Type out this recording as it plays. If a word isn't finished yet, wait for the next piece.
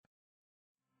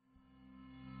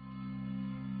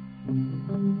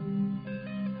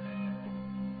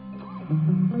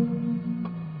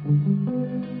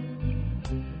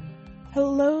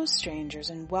Hello,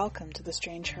 strangers, and welcome to the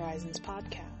Strange Horizons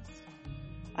podcast.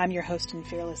 I'm your host and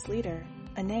fearless leader,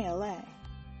 Anaea Lay.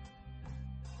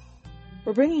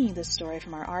 We're bringing you this story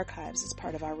from our archives as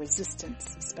part of our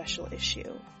Resistance special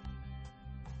issue.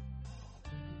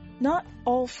 Not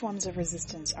all forms of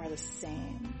resistance are the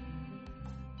same.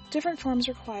 Different forms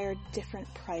require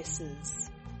different prices,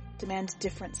 demand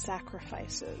different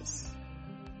sacrifices.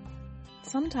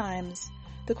 Sometimes,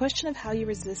 the question of how you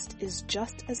resist is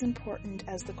just as important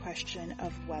as the question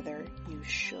of whether you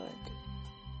should.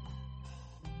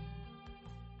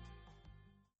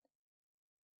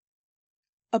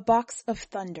 A Box of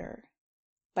Thunder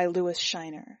by Louis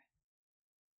Shiner.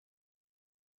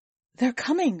 "They're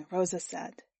coming," Rosa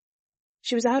said.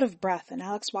 She was out of breath, and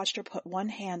Alex watched her put one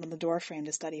hand on the doorframe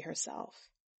to steady herself.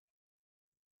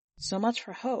 So much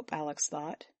for hope, Alex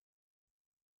thought.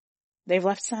 They've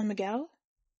left San Miguel?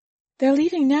 They're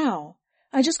leaving now.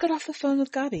 I just got off the phone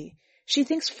with Gabi. She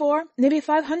thinks 4, maybe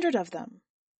 500 of them.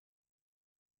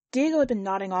 Diego had been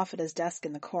nodding off at his desk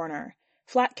in the corner,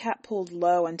 flat cap pulled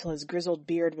low until his grizzled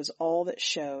beard was all that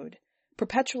showed,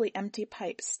 perpetually empty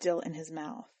pipe still in his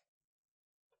mouth.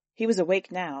 He was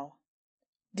awake now.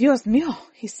 "Dios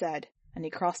mío," he said, and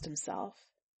he crossed himself.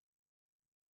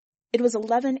 It was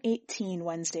 11:18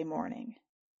 Wednesday morning.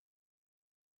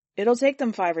 "It'll take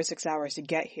them 5 or 6 hours to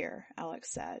get here,"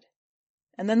 Alex said.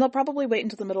 "And then they'll probably wait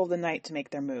until the middle of the night to make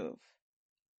their move.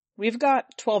 We've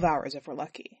got 12 hours if we're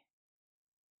lucky."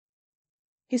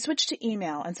 He switched to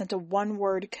email and sent a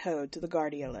one-word code to the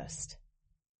Guardia list.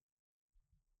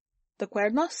 "The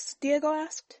cuernos?" Diego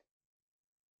asked.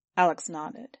 Alex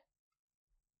nodded.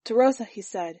 To Rosa, he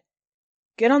said,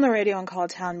 "Get on the radio and call a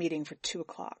town meeting for 2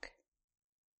 o'clock.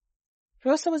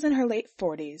 Rosa was in her late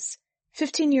 40s,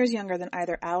 15 years younger than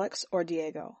either Alex or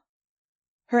Diego.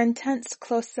 Her intense,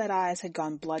 close-set eyes had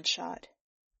gone bloodshot.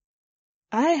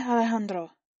 "Ay,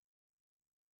 Alejandro."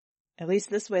 "At least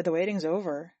this way the waiting's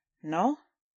over, no?"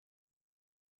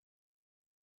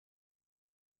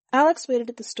 Alex waited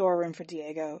at the storeroom for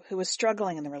Diego, who was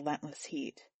struggling in the relentless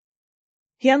heat.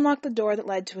 He unlocked the door that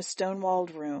led to a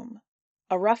stone-walled room,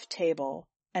 a rough table,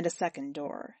 and a second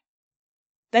door.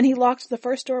 Then he locked the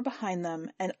first door behind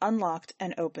them and unlocked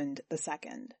and opened the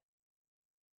second.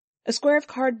 A square of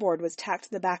cardboard was tacked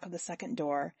to the back of the second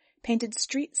door, painted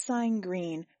street sign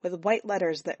green with white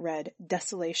letters that read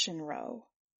Desolation Row.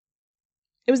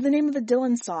 It was the name of the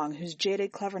Dylan song whose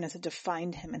jaded cleverness had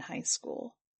defined him in high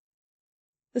school.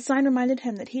 The sign reminded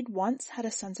him that he'd once had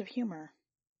a sense of humor.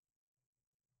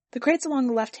 The crates along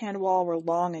the left-hand wall were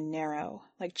long and narrow,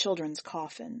 like children's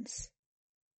coffins.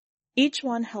 Each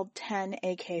one held 10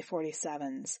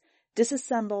 AK-47s,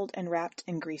 disassembled and wrapped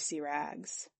in greasy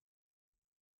rags.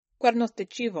 Cuernos de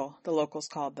chivo, the locals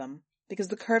called them, because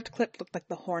the curved clip looked like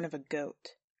the horn of a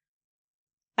goat.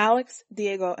 Alex,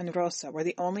 Diego, and Rosa were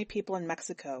the only people in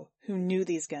Mexico who knew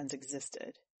these guns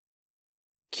existed.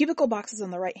 Cubicle boxes on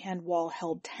the right-hand wall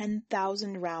held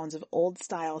 10,000 rounds of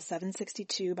old-style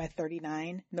 7.62 by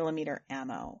 39 mm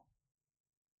ammo.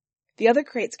 The other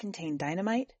crates contained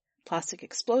dynamite, plastic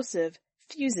explosive,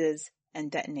 fuses, and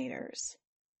detonators.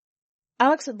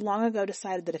 Alex had long ago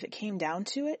decided that if it came down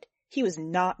to it, he was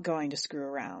not going to screw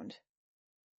around.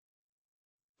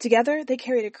 Together, they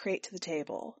carried a crate to the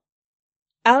table.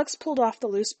 Alex pulled off the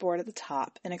loose board at the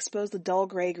top and exposed the dull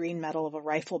gray-green metal of a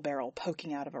rifle barrel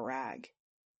poking out of a rag.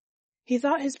 He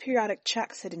thought his periodic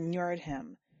checks had inured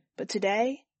him, but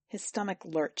today his stomach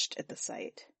lurched at the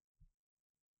sight.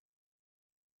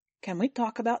 "Can we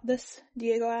talk about this?"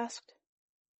 Diego asked.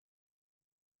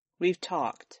 "We've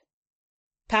talked.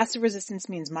 Passive resistance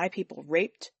means my people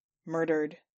raped,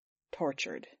 murdered,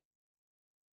 tortured."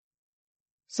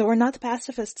 "So we're not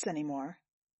pacifists anymore."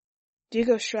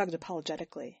 Diego shrugged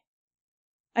apologetically.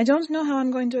 "I don't know how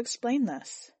I'm going to explain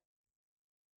this."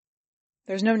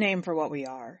 "There's no name for what we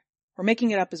are. We're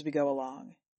making it up as we go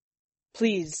along.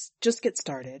 Please, just get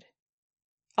started.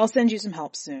 I'll send you some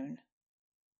help soon.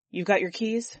 You've got your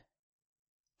keys?"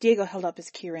 Diego held up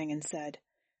his keyring and said,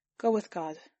 "Go with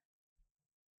God."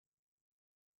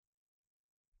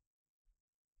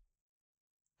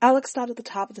 Alex stopped at the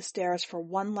top of the stairs for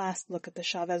one last look at the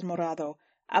Chavez Morado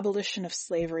abolition of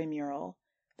slavery mural,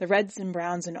 the reds and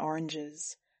browns and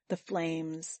oranges, the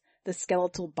flames, the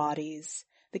skeletal bodies,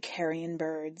 the carrion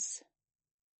birds.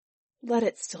 Let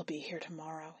it still be here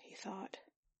tomorrow, he thought.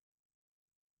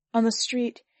 On the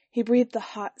street, he breathed the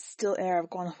hot, still air of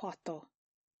Guanajuato.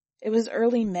 It was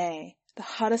early May, the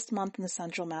hottest month in the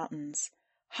Central Mountains,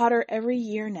 hotter every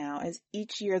year now as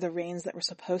each year the rains that were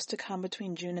supposed to come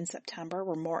between June and September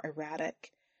were more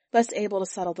erratic, less able to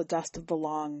settle the dust of the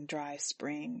long, dry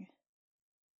spring.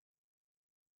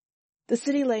 The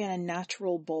city lay in a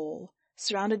natural bowl,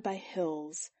 surrounded by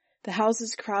hills, the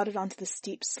houses crowded onto the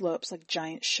steep slopes like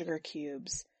giant sugar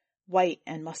cubes, white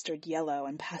and mustard yellow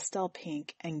and pastel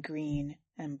pink and green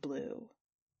and blue.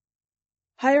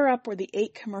 Higher up were the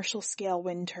 8 commercial-scale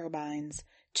wind turbines,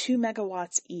 2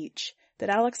 megawatts each, that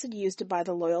Alex had used to buy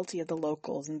the loyalty of the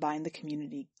locals and bind the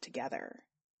community together.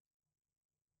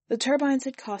 The turbines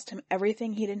had cost him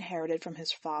everything he'd inherited from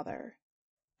his father,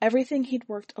 everything he'd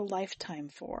worked a lifetime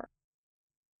for.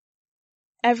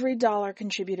 Every dollar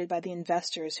contributed by the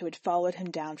investors who had followed him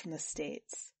down from the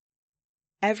States.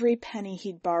 Every penny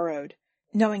he'd borrowed,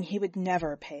 knowing he would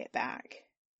never pay it back.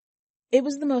 It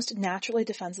was the most naturally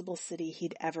defensible city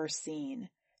he'd ever seen,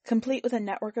 complete with a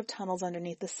network of tunnels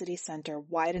underneath the city center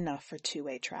wide enough for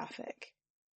two-way traffic.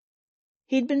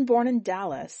 He'd been born in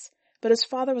Dallas, but his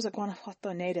father was a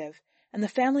Guanajuato native, and the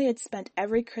family had spent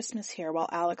every Christmas here while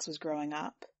Alex was growing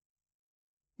up.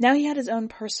 Now he had his own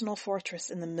personal fortress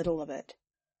in the middle of it,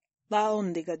 La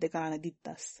Ondiga de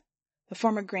Granaditas, the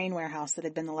former grain warehouse that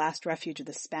had been the last refuge of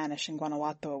the Spanish in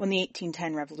Guanajuato when the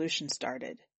 1810 revolution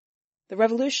started. The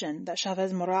revolution that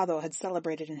Chavez Morado had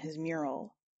celebrated in his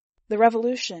mural. The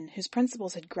revolution whose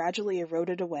principles had gradually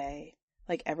eroded away,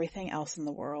 like everything else in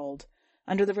the world,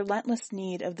 under the relentless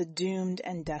need of the doomed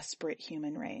and desperate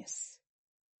human race.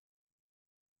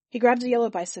 He grabbed a yellow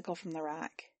bicycle from the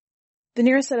rack. The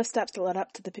nearest set of steps that led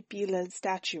up to the Pipila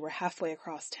statue were halfway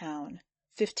across town,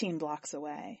 15 blocks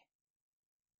away.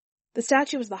 The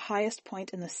statue was the highest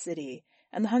point in the city,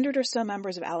 and the 100 or so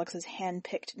members of Alex's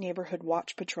hand-picked neighborhood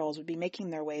watch patrols would be making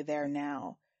their way there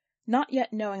now, not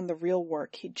yet knowing the real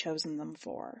work he'd chosen them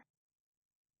for.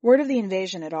 Word of the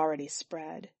invasion had already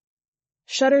spread.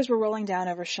 Shutters were rolling down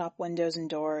over shop windows and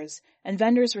doors, and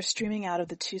vendors were streaming out of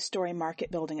the 2-story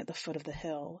market building at the foot of the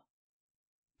hill.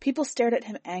 People stared at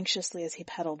him anxiously as he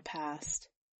pedaled past.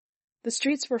 The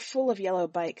streets were full of yellow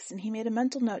bikes, and he made a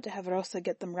mental note to have Rosa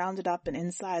get them rounded up and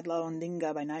inside La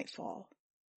Ondinga by nightfall.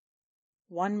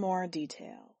 One more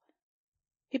detail.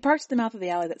 He parked at the mouth of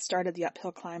the alley that started the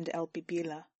uphill climb to El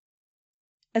Pipila.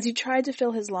 As he tried to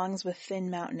fill his lungs with thin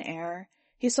mountain air,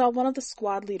 he saw one of the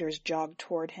squad leaders jog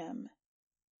toward him.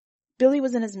 Billy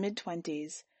was in his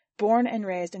mid-20s, born and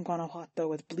raised in Guanajuato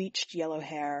with bleached yellow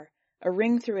hair, a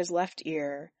ring through his left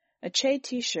ear, a Che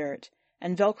t-shirt,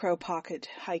 and Velcro pocket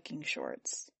hiking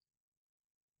shorts.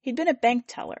 He'd been a bank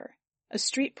teller, a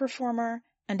street performer,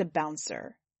 and a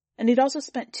bouncer, and he'd also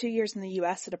spent 2 years in the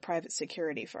U.S. at a private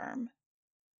security firm.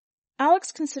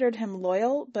 Alex considered him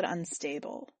loyal but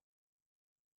unstable.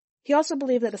 He also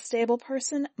believed that a stable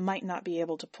person might not be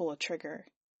able to pull a trigger.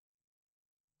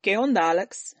 "¿Qué onda,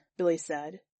 Alex?" Billy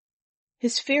said.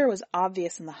 His fear was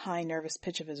obvious in the high, nervous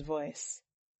pitch of his voice.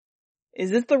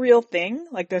 "Is this the real thing,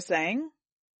 like they're saying?"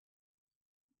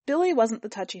 Billy wasn't the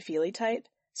touchy-feely type,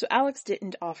 so Alex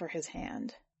didn't offer his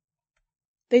hand.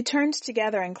 They turned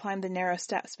together and climbed the narrow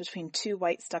steps between 2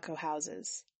 white stucco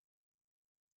houses.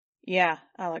 "Yeah,"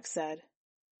 Alex said.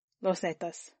 "Los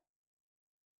Zetas."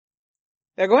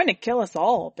 "They're going to kill us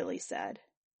all," Billy said.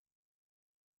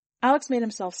 Alex made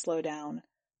himself slow down,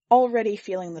 already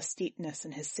feeling the steepness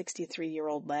in his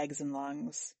 63-year-old legs and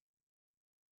lungs.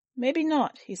 "Maybe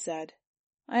not," he said.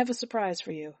 "I have a surprise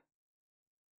for you."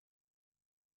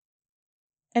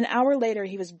 An hour later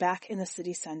he was back in the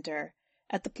city center,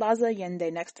 at the Plaza Allende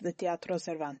next to the Teatro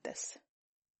Cervantes.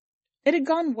 It had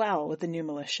gone well with the new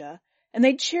militia, and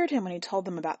they'd cheered him when he told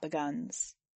them about the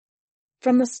guns.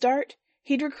 From the start,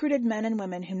 he'd recruited men and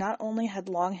women who not only had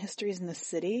long histories in the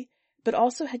city, but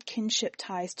also had kinship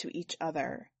ties to each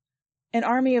other. An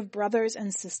army of brothers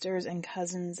and sisters and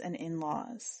cousins and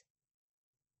in-laws.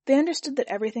 They understood that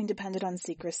everything depended on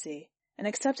secrecy, and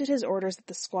accepted his orders that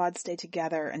the squad stay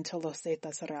together until Los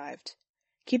Zetas arrived,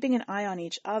 keeping an eye on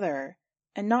each other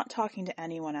and not talking to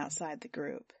anyone outside the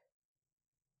group.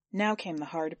 Now came the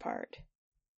hard part.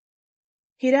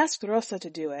 He'd asked Rosa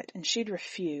to do it, and she'd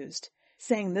refused,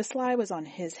 saying this lie was on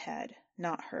his head,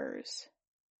 not hers.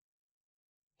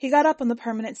 He got up on the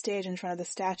permanent stage in front of the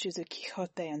statues of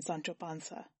Quixote and Sancho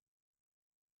Panza.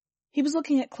 He was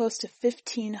looking at close to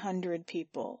 1,500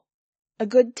 people, a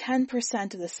good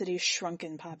 10% of the city's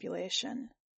shrunken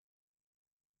population.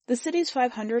 The city's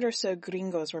 500 or so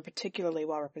gringos were particularly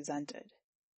well represented.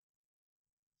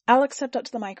 Alex stepped up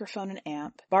to the microphone and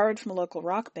amp, borrowed from a local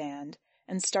rock band,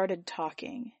 and started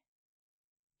talking.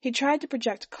 He tried to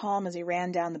project calm as he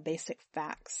ran down the basic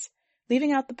facts,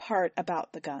 leaving out the part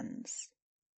about the guns.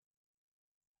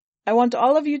 "I want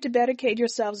all of you to barricade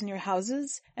yourselves in your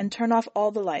houses and turn off all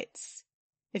the lights.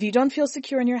 If you don't feel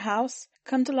secure in your house,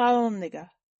 come to La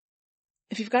Ondiga.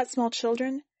 If you've got small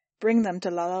children, bring them to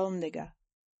La Ondiga."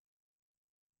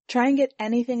 Try and get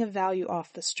anything of value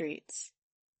off the streets.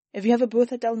 If you have a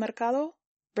booth at El Mercado,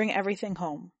 bring everything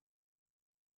home.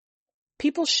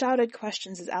 People shouted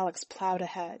questions as Alex plowed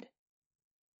ahead.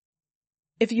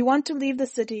 If you want to leave the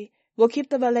city, we'll keep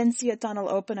the Valencia tunnel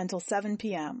open until 7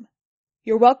 p.m.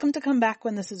 You're welcome to come back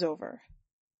when this is over.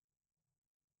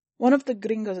 One of the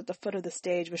gringos at the foot of the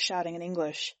stage was shouting in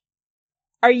English,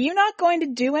 "Are you not going to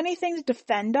do anything to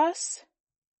defend us?"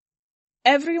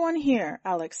 "Everyone here,"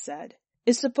 Alex said,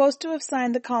 "is supposed to have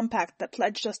signed the compact that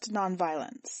pledged us to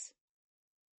nonviolence."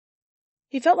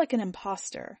 He felt like an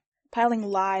imposter, piling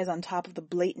lies on top of the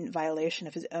blatant violation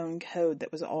of his own code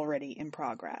that was already in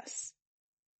progress.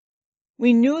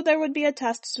 "We knew there would be a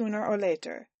test sooner or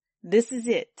later. This is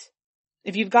it.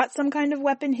 If you've got some kind of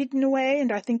weapon hidden away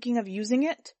and are thinking of using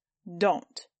it,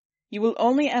 don't. You will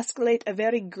only escalate a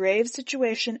very grave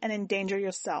situation and endanger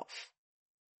yourself.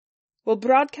 We'll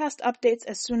broadcast updates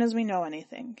as soon as we know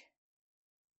anything."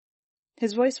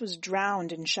 His voice was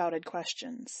drowned in shouted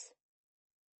questions.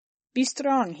 "Be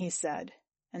strong," he said,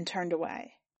 and turned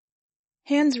away.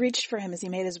 Hands reached for him as he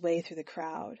made his way through the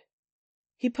crowd.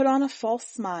 He put on a false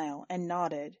smile and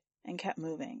nodded and kept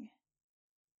moving.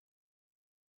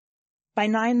 By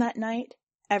 9 that night,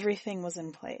 everything was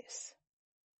in place.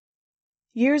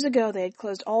 Years ago, they had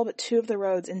closed all but 2 of the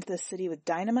roads into the city with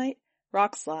dynamite,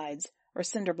 rock slides, or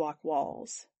cinder block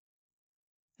walls.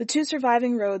 The 2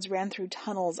 surviving roads ran through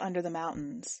tunnels under the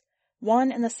mountains,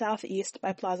 one in the southeast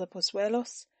by Plaza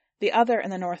Pozuelos, the other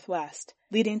in the northwest,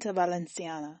 leading to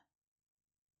Valenciana.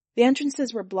 The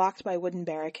entrances were blocked by wooden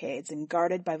barricades and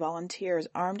guarded by volunteers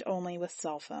armed only with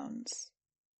cell phones.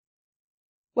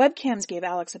 Webcams gave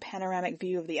Alex a panoramic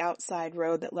view of the outside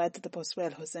road that led to the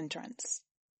Pozuelos entrance.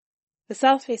 The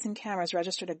south-facing cameras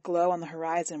registered a glow on the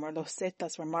horizon where Los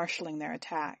Zetas were marshalling their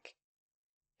attack.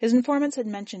 His informants had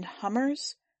mentioned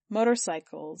Hummers,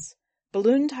 motorcycles,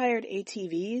 balloon-tired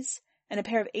ATVs, and a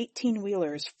pair of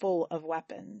 18-wheelers full of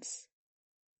weapons.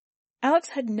 Alex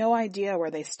had no idea where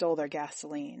they stole their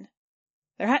gasoline.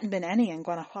 There hadn't been any in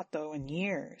Guanajuato in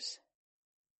years.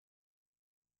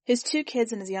 His 2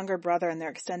 kids and his younger brother and their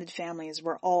extended families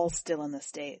were all still in the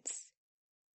States.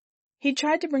 He'd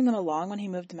tried to bring them along when he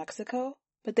moved to Mexico,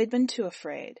 but they'd been too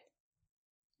afraid.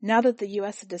 Now that the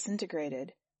U.S. had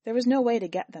disintegrated, there was no way to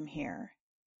get them here.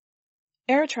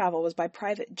 Air travel was by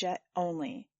private jet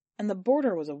only, and the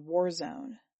border was a war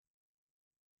zone.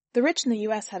 The rich in the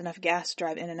U.S. had enough gas to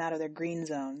drive in and out of their green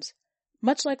zones,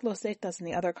 much like Los Zetas and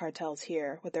the other cartels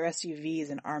here with their SUVs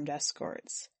and armed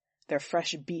escorts, their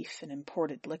fresh beef and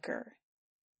imported liquor.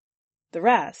 The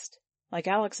rest, like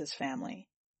Alex's family,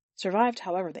 survived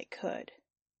however they could.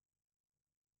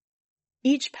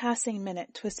 Each passing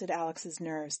minute twisted Alex's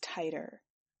nerves tighter,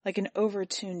 like an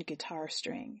overtuned guitar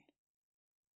string.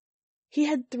 He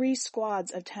had 3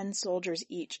 squads of 10 soldiers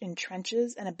each in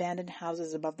trenches and abandoned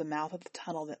houses above the mouth of the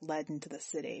tunnel that led into the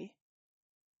city.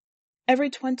 Every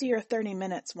 20 or 30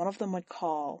 minutes, one of them would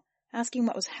call, asking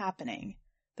what was happening,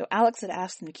 though Alex had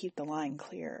asked them to keep the line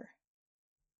clear.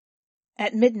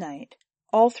 At midnight,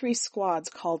 all 3 squads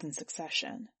called in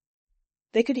succession.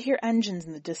 They could hear engines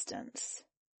in the distance.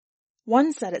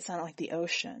 One said it sounded like the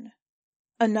ocean.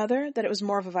 Another that it was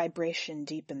more of a vibration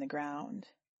deep in the ground.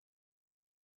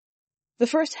 The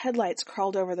first headlights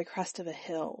crawled over the crest of a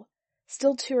hill,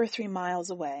 still 2 or 3 miles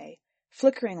away,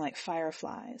 flickering like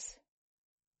fireflies.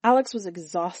 Alex was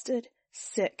exhausted,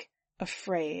 sick,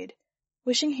 afraid,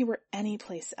 wishing he were any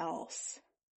place else.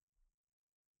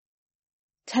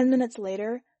 10 minutes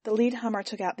later, the lead Hummer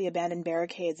took out the abandoned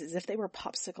barricades as if they were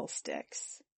popsicle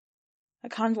sticks. A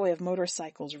convoy of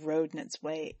motorcycles rode in its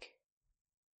wake.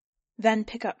 Then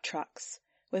pickup trucks,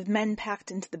 with men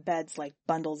packed into the beds like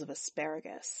bundles of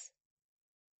asparagus.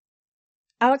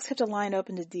 Alex kept a line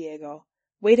open to Diego,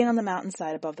 waiting on the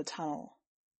mountainside above the tunnel.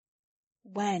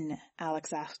 When?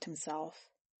 Alex asked himself.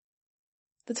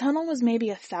 The tunnel was maybe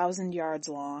 1,000 yards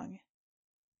long.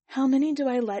 How many do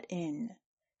I let in?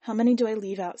 How many do I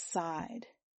leave outside?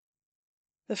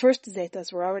 The first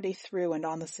Zetas were already through and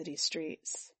on the city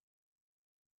streets.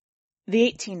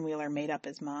 The 18-wheeler made up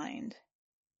his mind.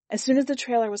 As soon as the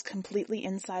trailer was completely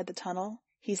inside the tunnel,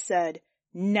 he said,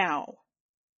 "Now!"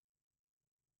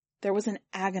 There was an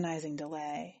agonizing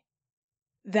delay.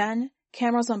 Then,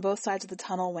 cameras on both sides of the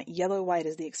tunnel went yellow-white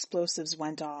as the explosives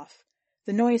went off,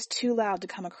 the noise too loud to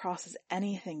come across as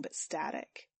anything but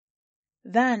static.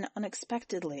 Then,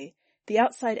 unexpectedly, the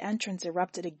outside entrance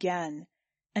erupted again,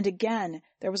 and again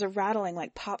there was a rattling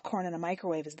like popcorn in a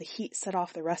microwave as the heat set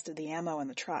off the rest of the ammo in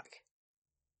the truck.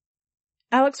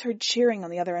 Alex heard cheering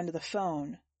on the other end of the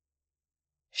phone.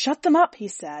 "Shut them up," he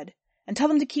said, "and tell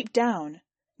them to keep down.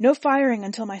 No firing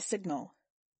until my signal."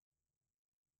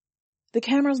 The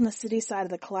cameras on the city side of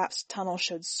the collapsed tunnel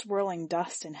showed swirling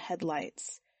dust and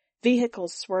headlights,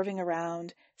 vehicles swerving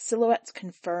around, silhouettes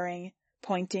conferring,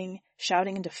 pointing,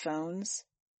 shouting into phones.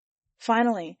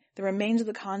 Finally, the remains of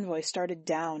the convoy started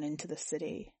down into the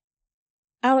city.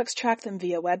 Alex tracked them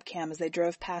via webcam as they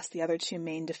drove past the other two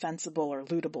main defensible or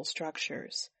lootable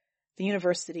structures, the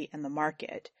university and the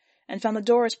market, and found the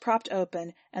doors propped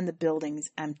open and the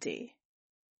buildings empty.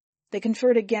 They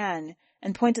conferred again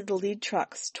and pointed the lead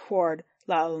trucks toward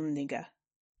La Alhóndiga.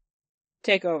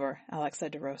 "Take over," Alex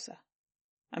said to Rosa.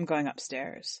 "I'm going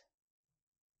upstairs."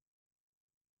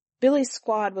 Billy's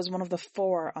squad was one of the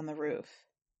 4 on the roof.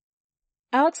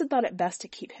 Alex had thought it best to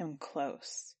keep him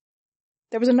close.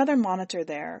 There was another monitor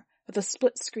there, with a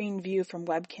split-screen view from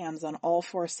webcams on all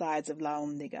 4 sides of La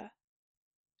Alhóndiga.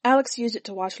 Alex used it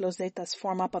to watch Los Zetas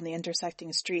form up on the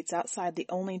intersecting streets outside the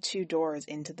only 2 doors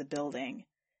into the building.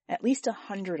 At least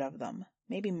 100 of them,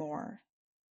 maybe more.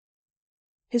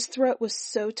 His throat was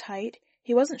so tight,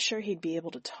 he wasn't sure he'd be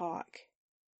able to talk.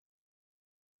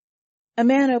 A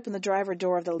man opened the driver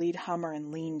door of the lead Hummer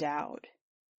and leaned out.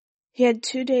 He had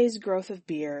 2 days' growth of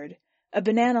beard, a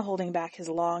banana holding back his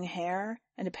long hair,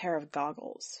 and a pair of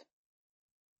goggles.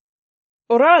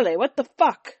 "Orale, what the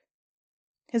fuck?"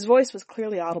 His voice was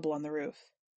clearly audible on the roof.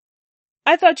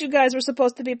 "I thought you guys were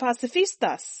supposed to be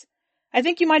pacifistas. I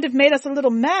think you might have made us a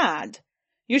little mad.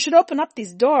 You should open up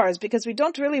these doors because we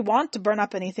don't really want to burn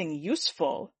up anything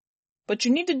useful. But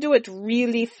you need to do it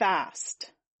really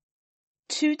fast."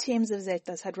 2 teams of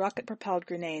Zetas had rocket-propelled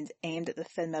grenades aimed at the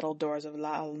thin metal doors of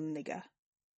La Alhóndiga.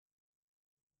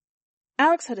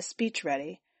 Alex had a speech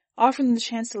ready, offering them the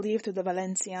chance to leave through the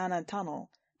Valenciana tunnel,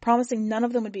 promising none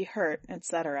of them would be hurt,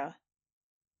 etc.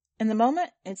 In the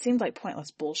moment, it seemed like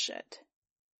pointless bullshit.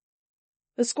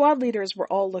 The squad leaders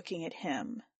were all looking at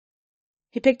him.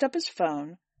 He picked up his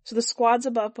phone, so the squads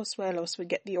above Pozuelos would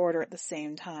get the order at the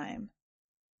same time.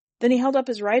 Then he held up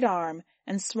his right arm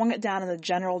and swung it down in the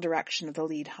general direction of the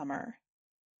lead Hummer.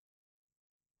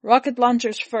 "Rocket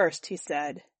launchers first," he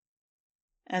said.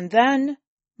 "And then,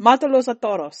 mátalos a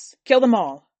todos, kill them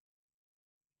all."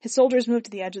 His soldiers moved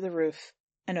to the edge of the roof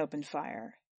and opened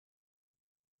fire.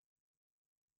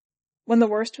 When the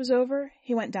worst was over,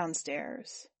 he went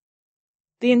downstairs.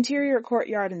 The interior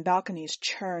courtyard and balconies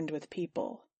churned with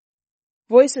people.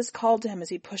 Voices called to him as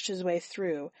he pushed his way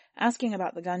through, asking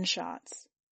about the gunshots.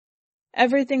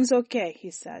 "Everything's okay,"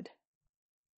 he said.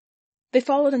 They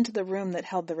followed into the room that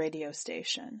held the radio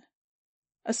station.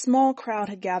 A small crowd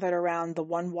had gathered around the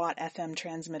 1-watt FM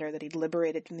transmitter that he'd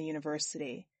liberated from the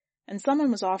university, and someone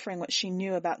was offering what she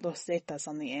knew about Los Zetas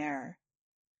on the air.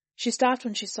 She stopped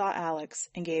when she saw Alex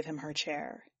and gave him her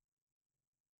chair.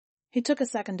 He took a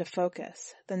second to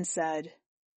focus, then said,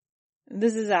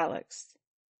 "This is Alex.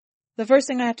 The first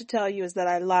thing I have to tell you is that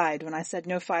I lied when I said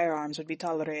no firearms would be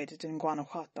tolerated in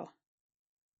Guanajuato."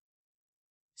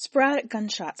 Sporadic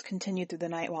gunshots continued through the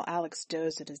night while Alex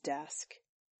dozed at his desk.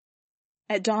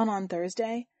 At dawn on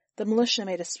Thursday, the militia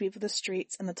made a sweep of the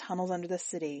streets and the tunnels under the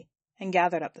city and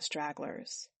gathered up the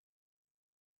stragglers.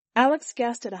 Alex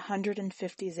guessed at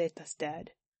 150 Zetas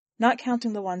dead, not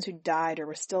counting the ones who died or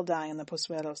were still dying in the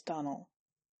Pozuelos tunnel.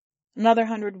 Another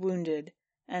 100 wounded,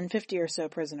 and 50 or so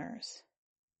prisoners.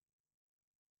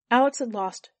 Alex had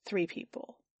lost 3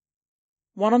 people.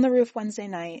 1 on the roof Wednesday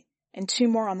night, and 2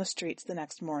 more on the streets the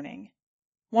next morning,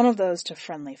 one of those to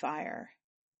friendly fire.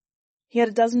 He had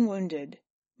a dozen wounded,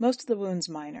 most of the wounds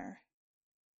minor.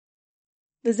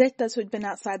 The Zetas who had been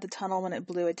outside the tunnel when it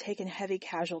blew had taken heavy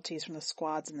casualties from the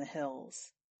squads in the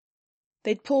hills.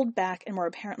 They'd pulled back and were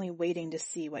apparently waiting to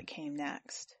see what came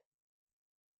next.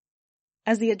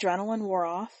 As the adrenaline wore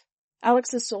off,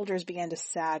 Alex's soldiers began to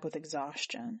sag with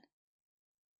exhaustion.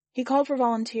 He called for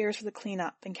volunteers for the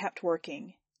cleanup and kept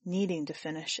working, needing to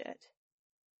finish it.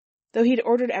 Though he'd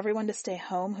ordered everyone to stay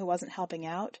home who wasn't helping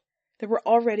out, there were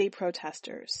already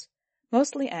protesters,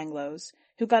 mostly Anglos,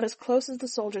 who got as close as the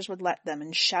soldiers would let them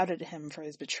and shouted at him for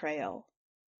his betrayal.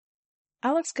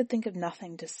 Alex could think of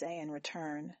nothing to say in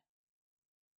return.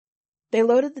 They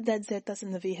loaded the dead Zetas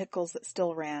in the vehicles that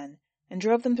still ran and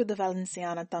drove them through the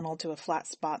Valenciana tunnel to a flat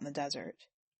spot in the desert.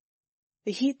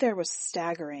 The heat there was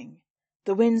staggering,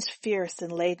 the winds fierce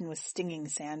and laden with stinging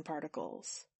sand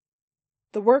particles.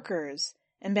 The workers,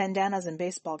 in bandanas and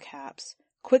baseball caps,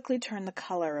 quickly turned the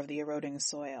color of the eroding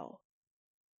soil.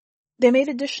 They made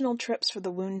additional trips for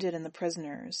the wounded and the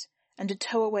prisoners, and to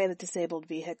tow away the disabled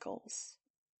vehicles.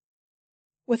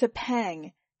 With a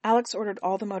pang, Alex ordered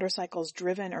all the motorcycles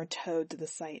driven or towed to the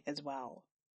site as well.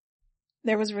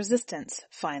 There was resistance,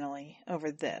 finally,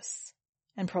 over this,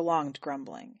 and prolonged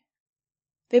grumbling.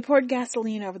 They poured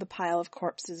gasoline over the pile of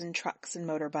corpses in trucks and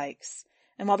motorbikes,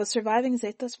 and while the surviving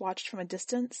Zetas watched from a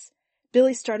distance,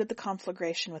 Billy started the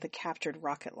conflagration with a captured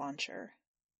rocket launcher.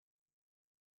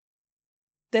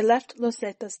 They left Los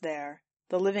Zetas there,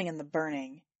 the living and the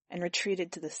burning, and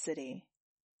retreated to the city.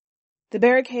 The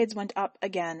barricades went up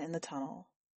again in the tunnel.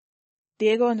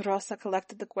 Diego and Rosa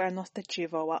collected the cuernos de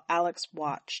chivo while Alex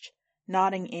watched,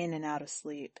 nodding in and out of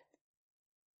sleep.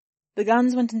 The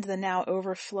guns went into the now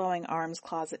overflowing arms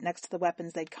closet next to the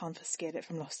weapons they'd confiscated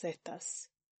from Los Zetas.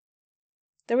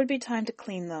 There would be time to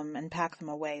clean them and pack them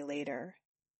away later.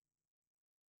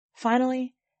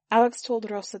 Finally, Alex told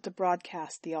Rosa to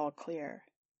broadcast the all clear.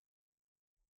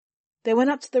 They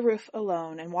went up to the roof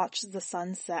alone and watched as the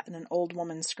sun set and an old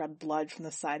woman scrubbed blood from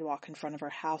the sidewalk in front of her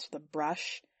house with a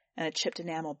brush and a chipped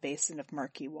enamel basin of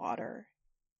murky water.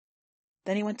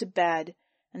 Then he went to bed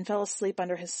and fell asleep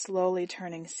under his slowly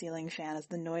turning ceiling fan as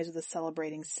the noise of the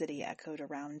celebrating city echoed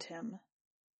around him.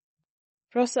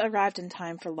 Rosa arrived in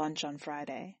time for lunch on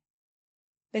Friday.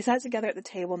 They sat together at the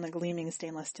table in the gleaming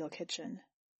stainless steel kitchen.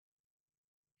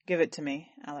 "Give it to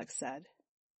me," Alex said.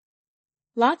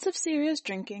 Lots of serious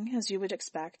drinking, as you would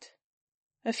expect.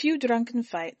 A few drunken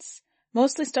fights,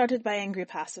 mostly started by angry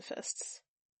pacifists.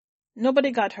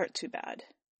 Nobody got hurt too bad.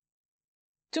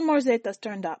 2 more Zetas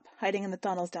turned up, hiding in the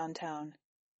tunnels downtown.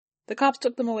 The cops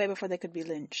took them away before they could be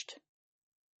lynched.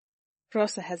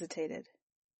 Rosa hesitated.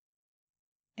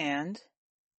 And?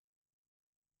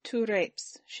 2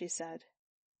 rapes, she said.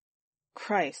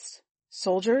 Christ.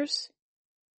 Soldiers?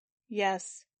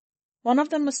 Yes. One of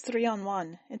them was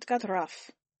 3-on-1. It got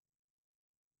rough.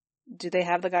 Do they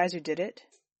have the guys who did it?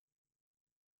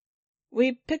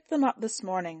 We picked them up this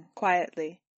morning,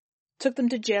 quietly. Took them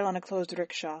to jail on a closed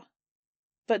rickshaw.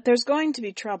 But there's going to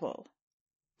be trouble.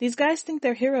 These guys think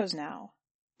they're heroes now.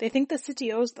 They think the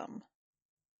city owes them.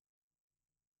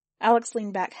 Alex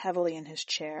leaned back heavily in his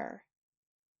chair.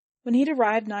 When he'd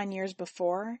arrived 9 years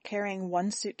before, carrying 1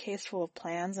 suitcase full of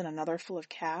plans and another full of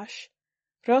cash,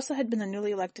 Rosa had been the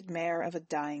newly elected mayor of a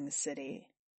dying city.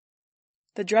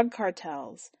 The drug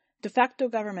cartels, de facto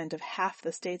government of half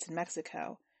the states in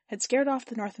Mexico, had scared off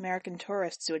the North American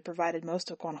tourists who had provided most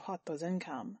of Guanajuato's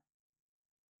income.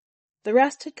 The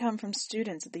rest had come from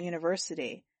students at the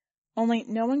university, only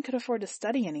no one could afford to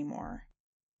study anymore.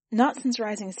 Not since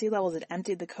rising sea levels had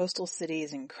emptied the coastal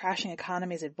cities and crashing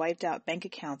economies had wiped out bank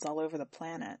accounts all over the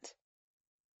planet.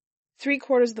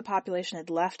 3/4 of the population had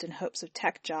left in hopes of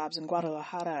tech jobs in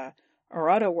Guadalajara or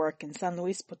auto work in San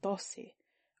Luis Potosi,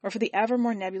 or for the ever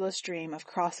more nebulous dream of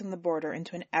crossing the border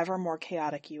into an ever more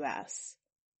chaotic U.S.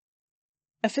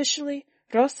 Officially,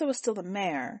 Rosa was still the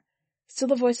mayor, still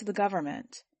the voice of the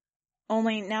government,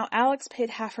 only now Alex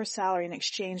paid half her salary in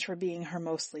exchange for being her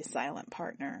mostly silent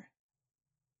partner.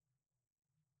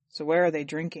 So where are they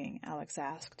drinking? Alex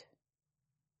asked.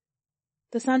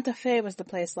 The Santa Fe was the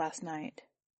place last night.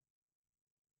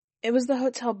 It was the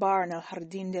hotel bar in El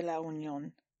Jardín de la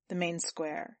Unión, the main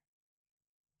square.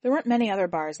 There weren't many other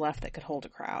bars left that could hold a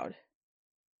crowd.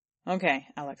 Okay,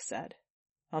 Alex said.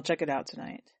 I'll check it out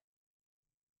tonight.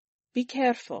 Be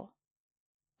careful.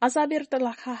 Has abierto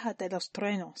la caja de los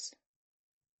truenos.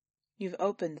 You've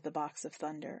opened the box of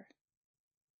thunder.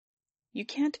 You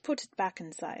can't put it back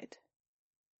inside.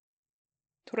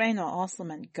 Trueno also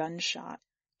meant gunshot,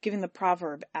 giving the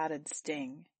proverb added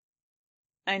sting.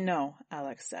 I know,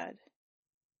 Alex said.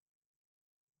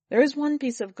 There is one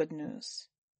piece of good news.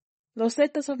 Los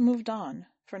Zetas have moved on,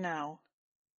 for now.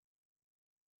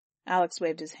 Alex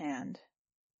waved his hand.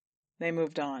 They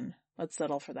moved on. Let's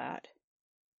settle for that.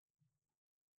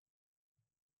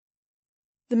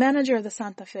 The manager of the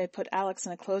Santa Fe put Alex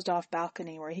in a closed-off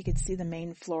balcony where he could see the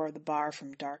main floor of the bar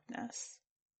from darkness.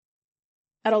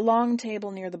 At a long table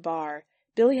near the bar,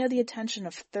 Billy had the attention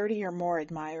of 30 or more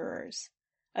admirers,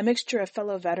 a mixture of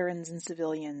fellow veterans and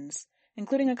civilians,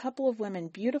 including a couple of women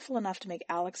beautiful enough to make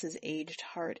Alex's aged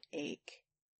heart ache.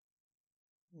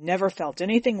 Never felt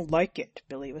anything like it,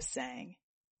 Billy was saying.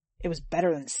 It was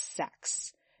better than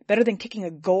sex. Better than kicking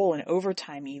a goal in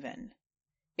overtime even.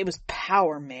 It was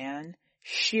power, man.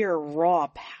 Sheer, raw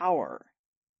power.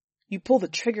 You pull the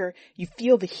trigger, you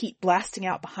feel the heat blasting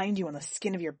out behind you on the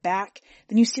skin of your back,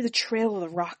 then you see the trail of the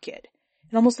rocket.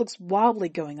 It almost looks wobbly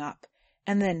going up,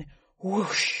 and then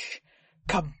whoosh,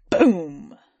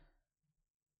 kaboom!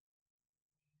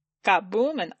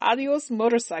 Kaboom and adios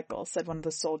motorcycle, said one of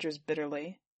the soldiers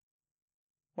bitterly.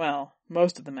 Well,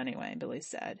 most of them anyway, Billy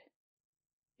said.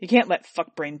 You can't let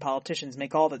fuck-brain politicians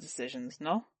make all the decisions,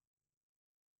 no?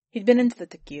 He'd been into the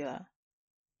tequila.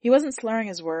 He wasn't slurring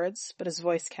his words, but his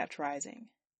voice kept rising.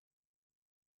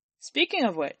 Speaking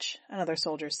of which, another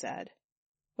soldier said,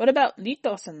 what about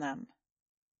Litos and them?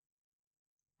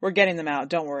 We're getting them out,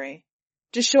 don't worry.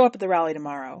 Just show up at the rally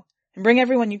tomorrow, and bring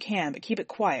everyone you can, but keep it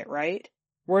quiet, right?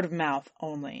 Word of mouth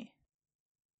only.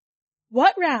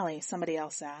 What rally? Somebody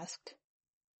else asked.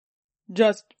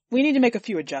 We need to make a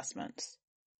few adjustments.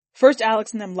 First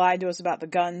Alex and them lied to us about the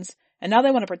guns, and now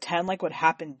they want to pretend like what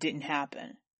happened didn't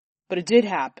happen. But it did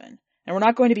happen, and we're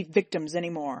not going to be victims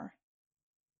anymore.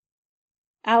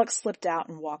 Alex slipped out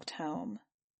and walked home.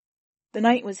 The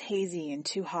night was hazy and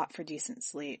too hot for decent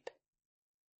sleep.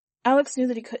 Alex knew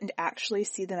that he couldn't actually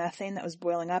see the methane that was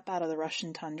boiling up out of the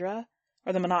Russian tundra,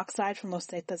 or the monoxide from Los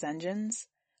Zetas engines,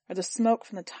 or the smoke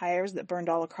from the tires that burned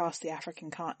all across the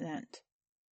African continent.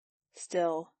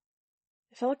 Still,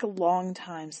 it felt like a long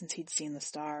time since he'd seen the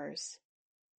stars.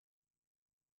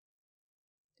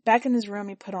 Back in his room,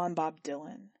 he put on Bob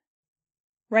Dylan.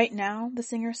 Right now, the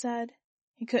singer said,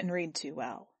 he couldn't read too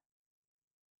well.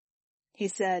 He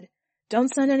said,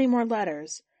 "Don't send any more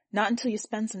letters, not until you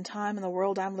spend some time in the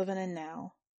world I'm living in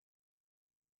now."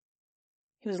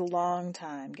 He was a long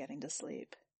time getting to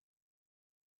sleep.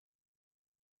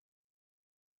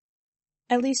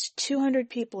 At least 200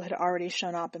 people had already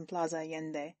shown up in Plaza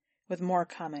Allende, with more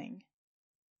coming.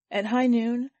 At high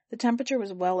noon, the temperature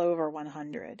was well over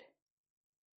 100.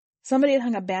 Somebody had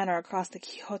hung a banner across the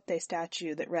Quixote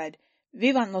statue that read,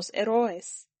 "Vivan los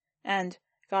héroes," and,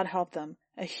 God help them,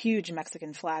 a huge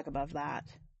Mexican flag above that.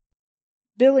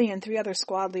 Billy and 3 other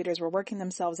squad leaders were working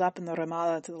themselves up in the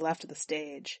ramada to the left of the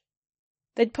stage.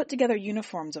 They'd put together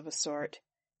uniforms of a sort,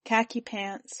 khaki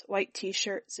pants, white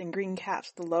t-shirts, and green caps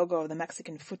with the logo of the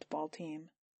Mexican football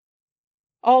team.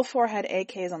 All 4 had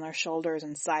AKs on their shoulders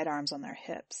and sidearms on their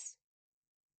hips.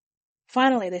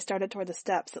 Finally, they started toward the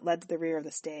steps that led to the rear of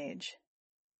the stage.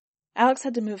 Alex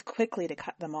had to move quickly to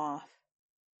cut them off.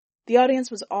 The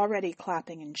audience was already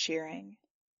clapping and cheering.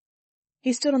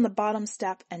 He stood on the bottom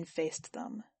step and faced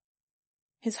them.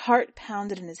 His heart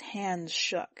pounded and his hands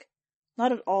shook,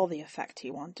 not at all the effect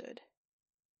he wanted.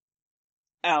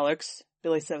 "Alex,"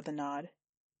 Billy said with a nod,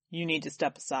 "you need to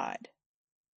step aside."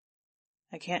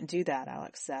 "I can't do that,"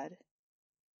 Alex said.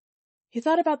 He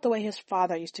thought about the way his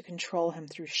father used to control him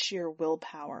through sheer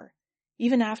willpower,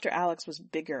 even after Alex was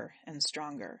bigger and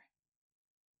stronger.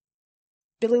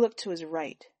 Billy looked to his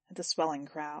right at the swelling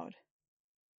crowd.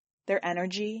 Their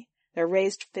energy, their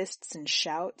raised fists and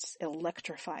shouts,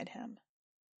 electrified him.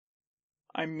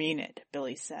 "I mean it,"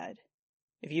 Billy said.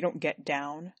 "If you don't get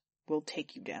down, we'll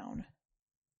take you down."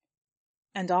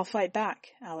 "And I'll fight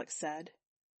back," Alex said.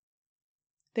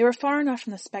 They were far enough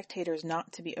from the spectators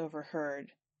not to be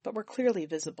overheard, but were clearly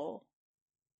visible.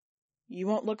 "You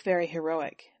won't look very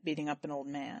heroic, beating up an old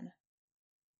man."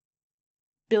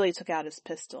 Billy took out his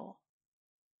pistol.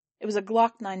 It was a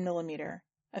Glock 9mm,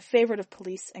 a favorite of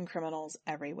police and criminals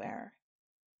everywhere.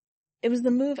 It was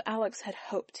the move Alex had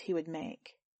hoped he would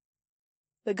make.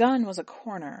 The gun was a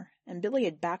corner, and Billy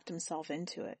had backed himself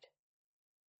into it.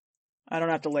 "I don't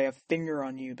have to lay a finger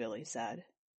on you," Billy said.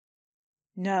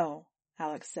 "No,"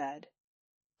 Alex said,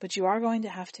 "but you are going to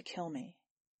have to kill me."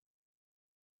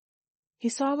 He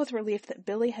saw with relief that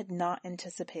Billy had not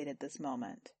anticipated this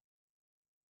moment.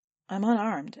 "I'm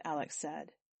unarmed," Alex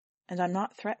said, "and I'm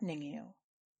not threatening you.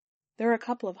 There are a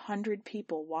couple of 100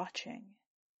 people watching."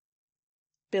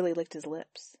 Billy licked his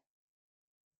lips.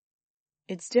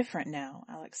 "It's different now,"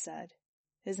 Alex said,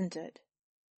 "isn't it?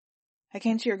 I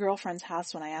came to your girlfriend's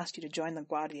house when I asked you to join the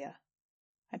Guardia.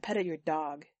 I petted your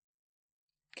dog.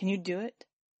 Can you do it?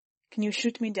 Can you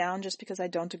shoot me down just because I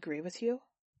don't agree with you?"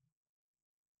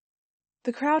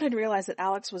 The crowd had realized that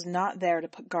Alex was not there to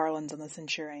put garlands on the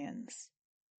centurions.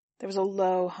 There was a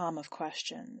low hum of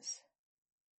questions.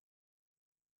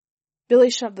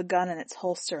 Billy shoved the gun in its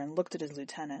holster and looked at his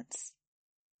lieutenants.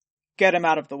 "Get him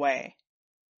out of the way."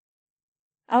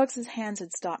 Alex's hands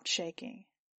had stopped shaking.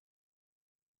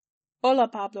 "Hola,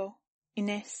 Pablo.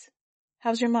 Inés.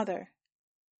 How's your mother?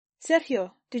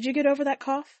 Sergio, did you get over that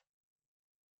cough?"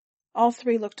 All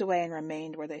 3 looked away and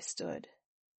remained where they stood.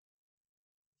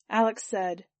 Alex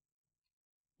said,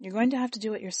 "You're going to have to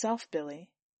do it yourself,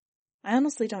 Billy. I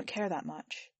honestly don't care that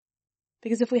much.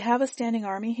 Because if we have a standing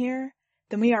army here,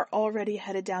 then we are already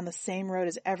headed down the same road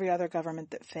as every other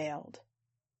government that failed.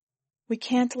 We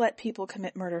can't let people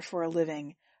commit murder for a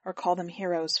living or call them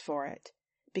heroes for it,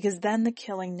 because then the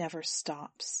killing never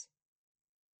stops.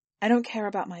 I don't care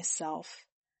about myself.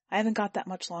 I haven't got that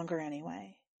much longer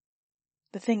anyway.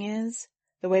 The thing is,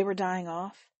 the way we're dying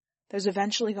off, there's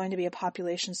eventually going to be a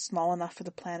population small enough for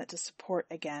the planet to support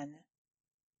again.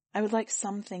 I would like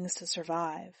some things to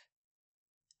survive.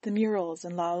 The murals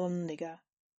in La Alhóndiga,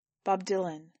 Bob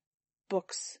Dylan,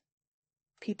 books,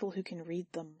 people who can read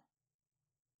them."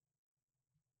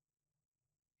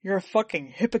 "You're a fucking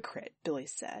hypocrite," Billy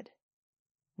said.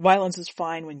 Violence is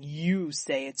fine when you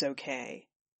say it's okay.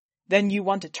 Then you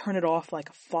want to turn it off like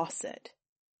a faucet.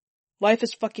 Life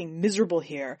is fucking miserable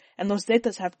here, and Los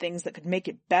Zetas have things that could make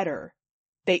it better.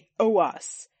 They owe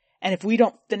us, and if we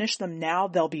don't finish them now,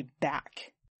 they'll be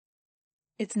back.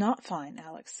 It's not fine,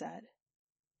 Alex said.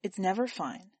 It's never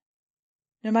fine.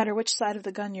 No matter which side of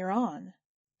the gun you're on,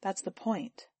 that's the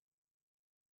point.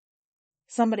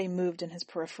 Somebody moved in his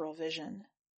peripheral vision.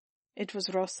 It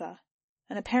was Rosa,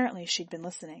 and apparently she'd been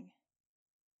listening.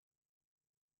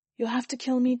 You'll have to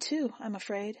kill me too, I'm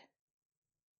afraid.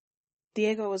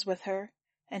 Diego was with her,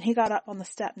 and he got up on the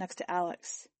step next to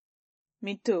Alex.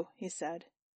 Me too, he said,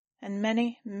 and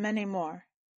many, many more.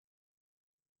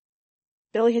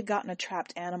 Billy had gotten a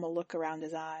trapped animal look around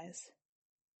his eyes.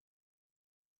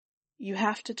 You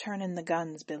have to turn in the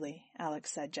guns, Billy,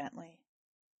 Alex said gently,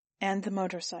 and the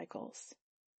motorcycles,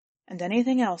 and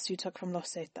anything else you took from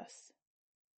Los Zetas.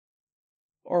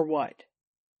 Or what?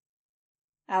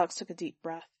 Alex took a deep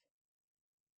breath.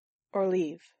 Or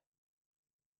leave.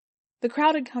 The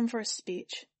crowd had come for a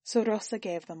speech, so Rosa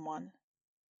gave them one.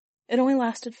 It only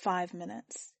lasted 5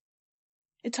 minutes.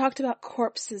 It talked about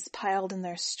corpses piled in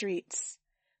their streets,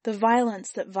 the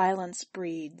violence that violence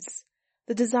breeds,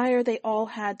 the desire they all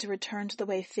had to return to the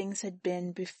way things had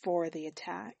been before the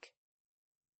attack.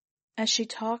 As she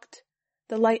talked,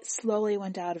 the light slowly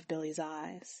went out of Billy's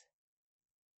eyes.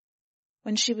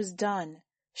 When she was done,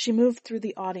 she moved through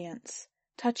the audience,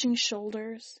 touching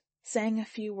shoulders, saying a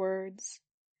few words,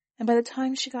 and by the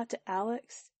time she got to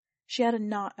Alex, she had a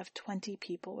knot of 20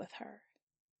 people with her.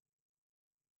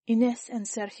 Inés and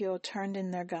Sergio turned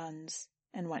in their guns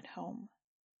and went home.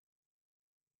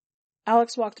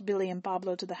 Alex walked Billy and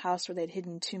Pablo to the house where they'd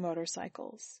hidden 2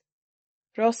 motorcycles.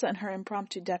 Rosa and her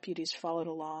impromptu deputies followed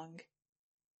along.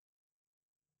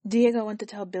 Diego went to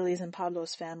tell Billy's and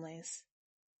Pablo's families.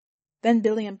 Then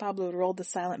Billy and Pablo rolled the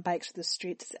silent bikes through the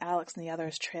streets as Alex and the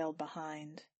others trailed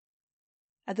behind.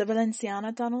 At the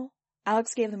Valenciana tunnel,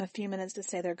 Alex gave them a few minutes to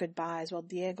say their goodbyes while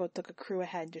Diego took a crew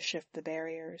ahead to shift the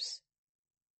barriers.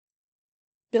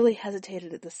 Billy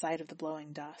hesitated at the sight of the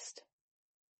blowing dust.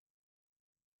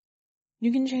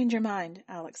 You can change your mind,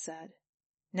 Alex said.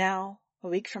 Now, a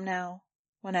week from now,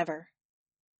 whenever.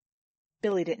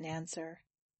 Billy didn't answer.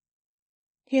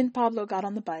 He and Pablo got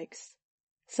on the bikes,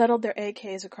 settled their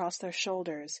AKs across their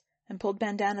shoulders, and pulled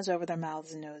bandanas over their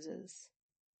mouths and noses.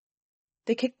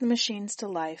 They kicked the machines to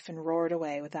life and roared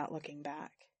away without looking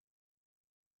back.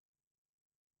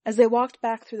 As they walked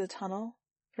back through the tunnel,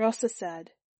 Rosa said,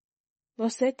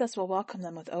 Los Zetas will welcome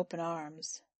them with open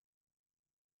arms.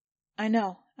 I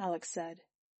know, Alex said,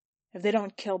 if they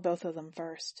don't kill both of them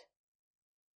first.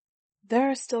 There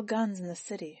are still guns in the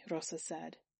city, Rosa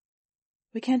said.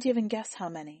 We can't even guess how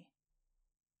many.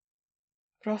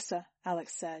 Rosa,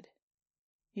 Alex said,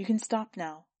 you can stop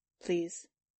now, please.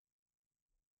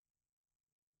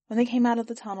 When they came out of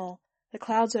the tunnel, the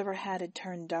clouds overhead had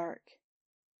turned dark.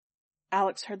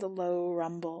 Alex heard the low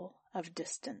rumble of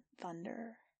distant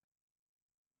thunder.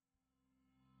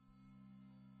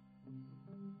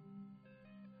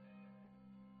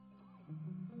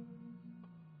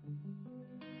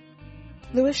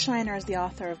 Louis Schreiner is the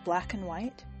author of Black and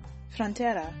White,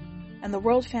 Frontera, and the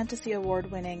World Fantasy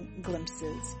Award-winning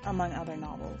Glimpses, among other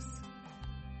novels.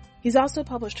 He's also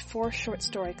published 4 short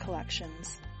story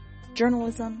collections,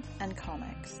 journalism, and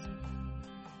comics.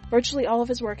 Virtually all of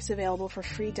his work is available for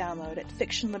free download at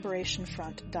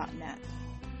fictionliberationfront.net.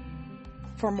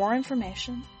 For more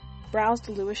information, browse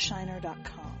to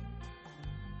louisschreiner.com.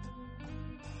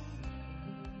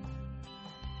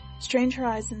 Strange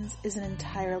Horizons is an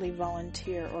entirely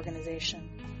volunteer organization,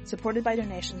 supported by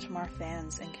donations from our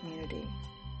fans and community.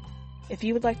 If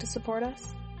you would like to support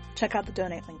us, check out the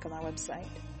donate link on our website.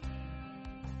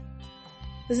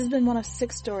 This has been one of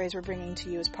 6 stories we're bringing to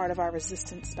you as part of our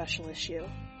Resistance special issue.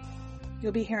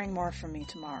 You'll be hearing more from me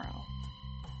tomorrow.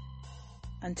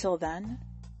 Until then,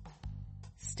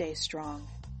 stay strong.